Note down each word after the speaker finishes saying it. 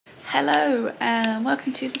Hello and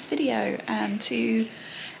welcome to this video and to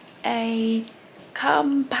a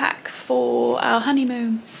come back for our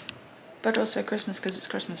honeymoon but also Christmas because it's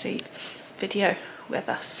Christmas Eve video with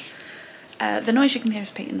us. The noise you can hear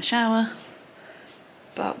is Pete in the shower,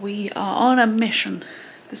 but we are on a mission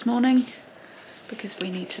this morning because we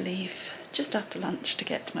need to leave just after lunch to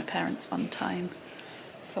get to my parents on time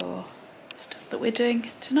for stuff that we're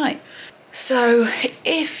doing tonight. So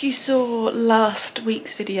if you saw last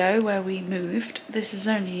week's video where we moved, this is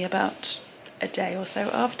only about a day or so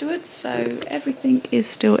afterwards, so everything is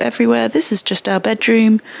still everywhere. This is just our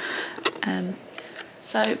bedroom.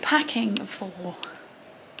 So packing for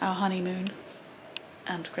our honeymoon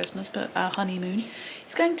and Christmas, but our honeymoon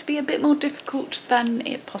is going to be a bit more difficult than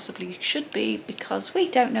it possibly should be because we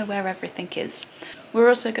don't know where everything is. We're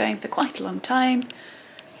also going for quite a long time.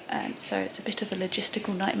 So it's a bit of a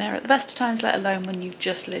logistical nightmare at the best of times, let alone when you've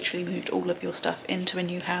just literally moved all of your stuff into a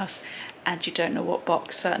new house and you don't know what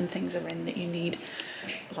box certain things are in that you need,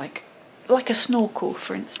 like a snorkel,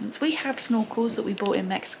 for instance. We have snorkels that we bought in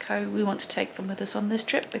Mexico. We want to take them with us on this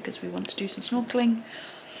trip because we want to do some snorkeling.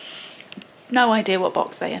 No idea what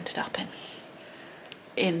box they ended up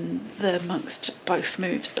in the amongst both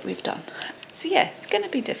moves that we've done. So yeah, it's going to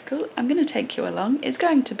be difficult. I'm going to take you along. It's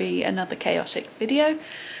going to be another chaotic video,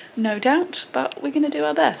 no doubt, but we're going to do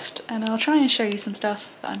our best and I'll try and show you some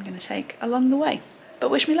stuff that I'm going to take along the way.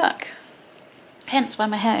 But wish me luck. Hence why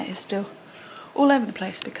my hair is still all over the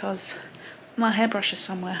place because my hairbrush is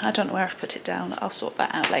somewhere. I don't know where I've put it down. I'll sort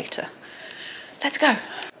that out later. Let's go.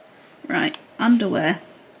 Right, underwear.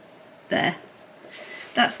 There.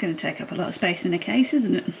 That's going to take up a lot of space in a case,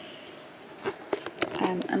 isn't it?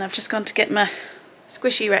 And I've just gone to get my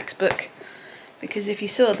Squishy Rex book because if you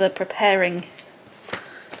saw the preparing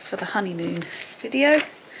for the honeymoon video,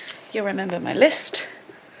 you'll remember my list,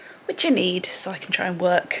 which I need so I can try and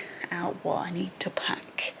work out what I need to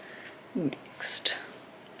pack next.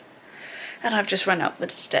 And I've just run up the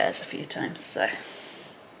stairs a few times, so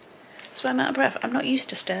that's why I'm out of breath. I'm not used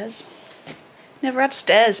to stairs. Never had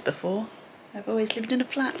stairs before. I've always lived in a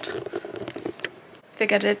flat.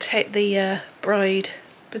 Figured I'd take the bride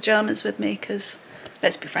pyjamas with me because,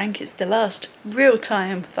 let's be frank, it's the last real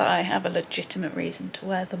time that I have a legitimate reason to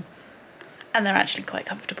wear them. And they're actually quite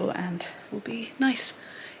comfortable and will be nice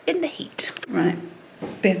in the heat. Right,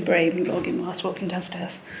 been brave and vlogging whilst walking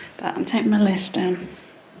downstairs, but I'm taking my list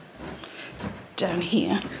down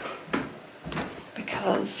here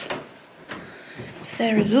because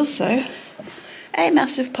there is also a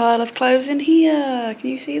massive pile of clothes in here. Can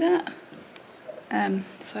you see that?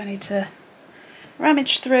 So I need to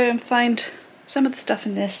rummage through and find some of the stuff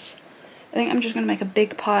in this. I think I'm just going to make a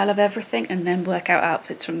big pile of everything and then work out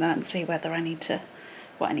outfits from that and see whether what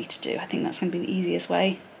I need to do. I think that's going to be the easiest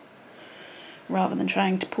way, rather than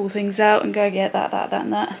trying to pull things out and go get that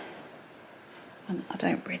and that. And I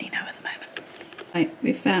don't really know at the moment. Right,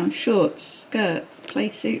 we've found shorts, skirts, play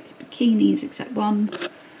suits, bikinis, except one,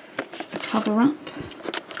 a cover up.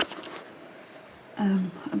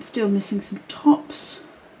 I'm still missing some tops.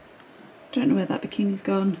 Don't know where that bikini's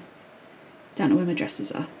gone. Don't know where my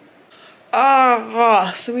dresses are.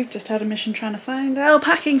 So we've just had a mission trying to find our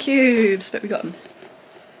packing cubes, but we got them.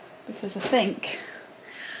 Because I think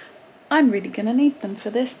I'm really going to need them for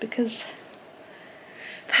this because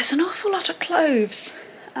there's an awful lot of clothes.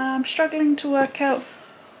 I'm struggling to work out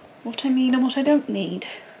what I need and what I don't need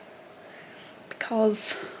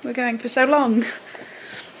because we're going for so long.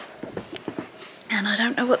 And I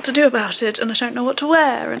don't know what to do about it, and I don't know what to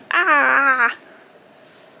wear, and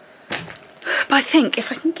But I think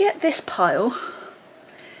if I can get this pile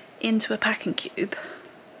into a packing cube,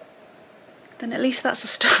 then at least that's a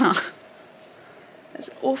start. There's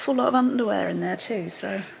an awful lot of underwear in there too,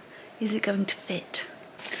 so is it going to fit?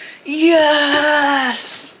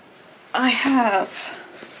 Yes! I have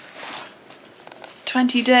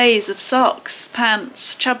 20 days of socks,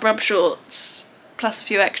 pants, chub rub shorts, plus a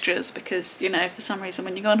few extras because, you know, for some reason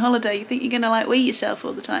when you go on holiday you think you're going to like wee yourself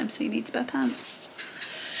all the time, so you need spare pants.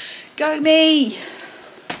 Go me!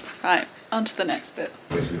 Right, on to the next bit.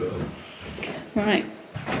 Right,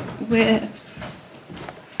 we're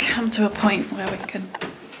come to a point where we can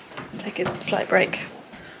take a slight break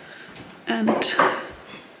and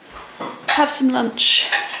have some lunch.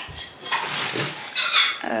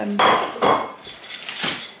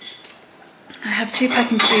 I have 2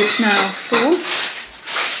 packing cubes now full.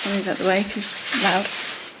 I'll move out the way because it's loud.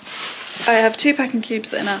 I have 2 packing cubes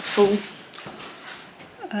that are now full.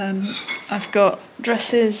 I've got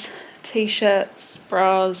dresses, t-shirts,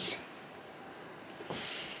 bras.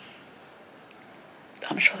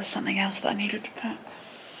 I'm sure there's something else that I needed to pack.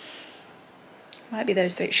 Might be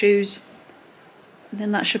those 3 shoes. And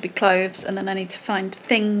then that should be clothes, and then I need to find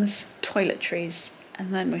things, toiletries,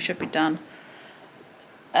 and then we should be done.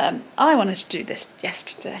 I wanted to do this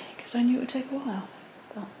yesterday because I knew it would take a while,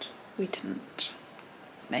 but we didn't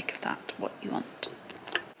make of that what you want.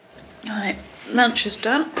 Alright, lunch is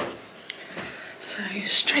done, so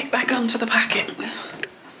straight back onto the packing.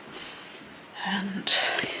 And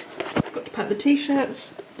I've got to pack the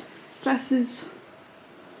t-shirts, dresses,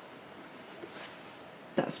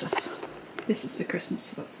 that stuff. This is for Christmas,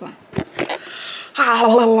 so that's fine.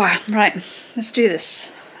 Right, let's do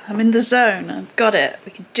this. I'm in the zone. I've got it.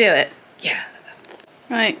 We can do it. Yeah.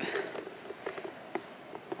 Right.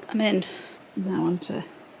 I'm in. Now on to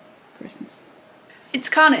Christmas. It's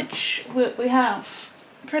carnage. We have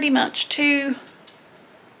pretty much 2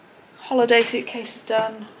 holiday suitcases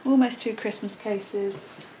done, almost 2 Christmas cases.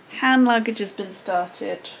 Hand luggage has been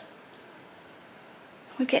started.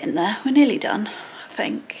 We're getting there. We're nearly done, I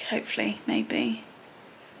think. Hopefully, maybe.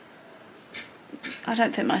 I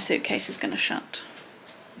don't think my suitcase is going to shut.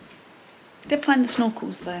 I did find the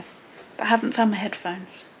snorkels though, but I haven't found my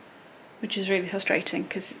headphones, which is really frustrating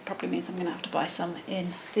because it probably means I'm going to have to buy some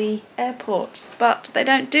in the airport. But they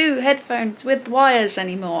don't do headphones with wires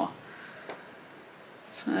anymore.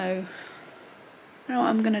 So, I don't know what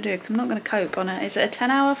I'm going to do because I'm not going to cope on it. Is it a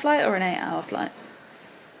 10-hour flight or an 8-hour flight?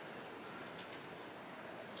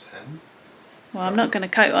 10? Well, I'm not going to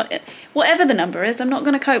cope on it. Whatever the number is, I'm not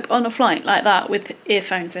going to cope on a flight like that with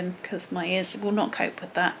earphones in because my ears will not cope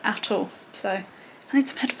with that at all. So I need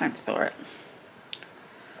some headphones for it.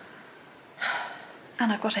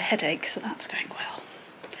 And I've got a headache, so that's going well.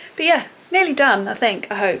 But yeah, nearly done, I think,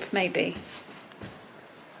 I hope, maybe.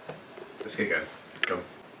 Let's get going. Go on.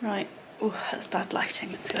 Right. Oh, that's bad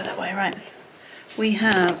lighting. Let's go that way. Right. We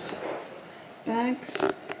have bags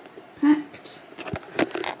packed.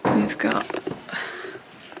 We've got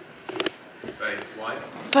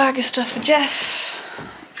bag of stuff for Jeff,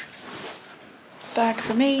 bag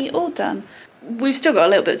for me, all done. We've still got a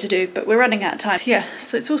little bit to do, but we're running out of time. Yeah,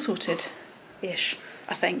 so it's all sorted-ish,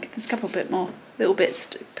 I think. There's a couple bit more little bits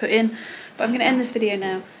to put in, but I'm going to end this video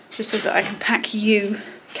now just so that I can pack you,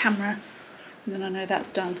 camera, and then I know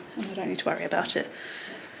that's done and I don't need to worry about it.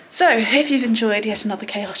 So, if you've enjoyed yet another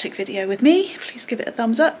chaotic video with me, please give it a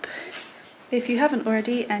thumbs up. If you haven't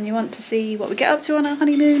already and you want to see what we get up to on our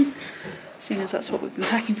honeymoon, seeing as that's what we've been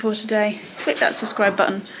packing for today, click that subscribe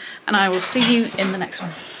button and I will see you in the next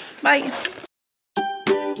one. Bye!